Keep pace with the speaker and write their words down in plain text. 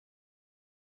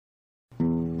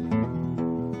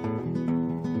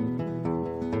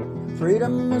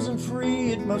Freedom isn't free,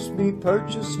 it must be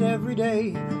purchased every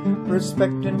day.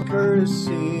 Respect and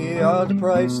courtesy are the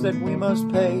price that we must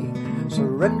pay.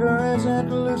 Surrender isn't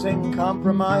losing,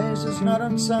 compromise is not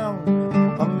unsound.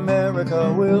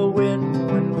 America will win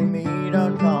when we meet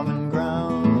on common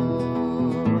ground.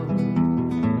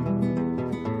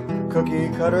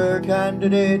 Cookie-cutter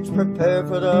candidates prepare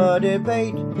for the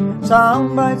debate.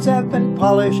 Sound bites have been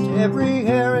polished, every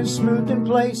hair is smoothed in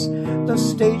place. The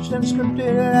staged and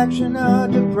scripted action, a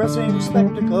depressing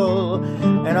spectacle,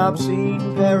 an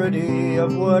obscene parody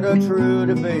of what a true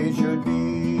debate should be.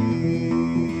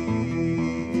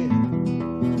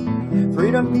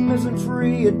 Freedom isn't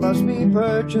free, it must be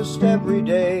purchased every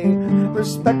day.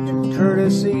 Respect and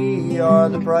courtesy are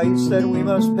the price that we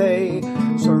must pay.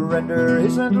 Surrender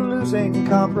isn't losing,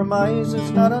 compromise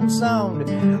is not unsound.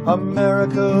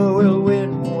 America will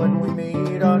win when we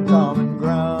meet on common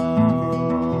ground.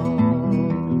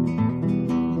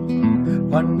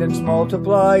 Pundits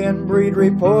multiply and breed,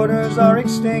 reporters are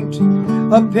extinct.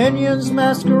 Opinions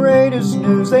masquerade as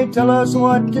news, they tell us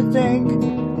what to think.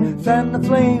 Fan the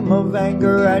flame of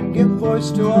anger and give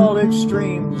voice to all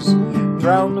extremes.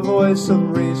 Drown the voice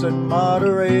of reason,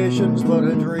 moderation's but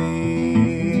a dream.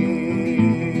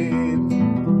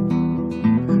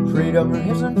 Freedom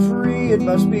isn't free, it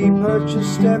must be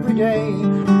purchased every day.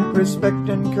 Respect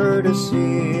and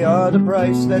courtesy are the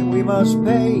price that we must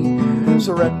pay.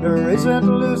 Surrender isn't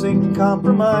losing,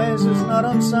 compromise is not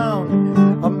unsound.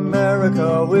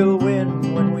 America will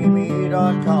win when we meet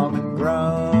on common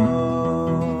ground.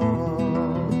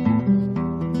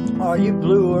 Are you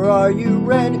blue or are you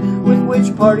red? With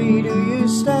which party do you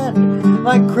stand?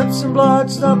 Like Crips and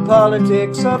Bloods, the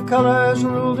politics of colors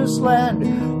rule this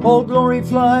land. Old Glory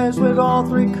flies with all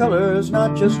three colors,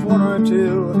 not just one or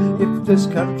two. If this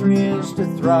country is to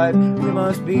thrive, we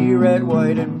must be red,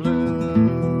 white, and blue.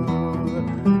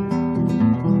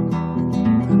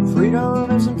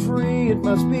 Freedom isn't free, it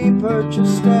must be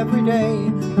purchased every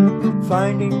day.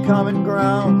 Finding common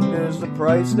ground is the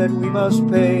price that we must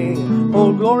pay.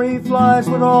 Old Glory flies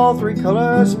with all three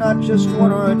colors, not just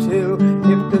one or two.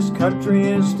 If this country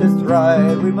is to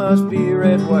thrive, we must be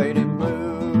red, white, and blue.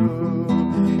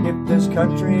 If this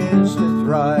country is to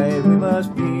thrive, we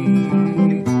must be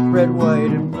red,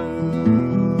 white, and blue.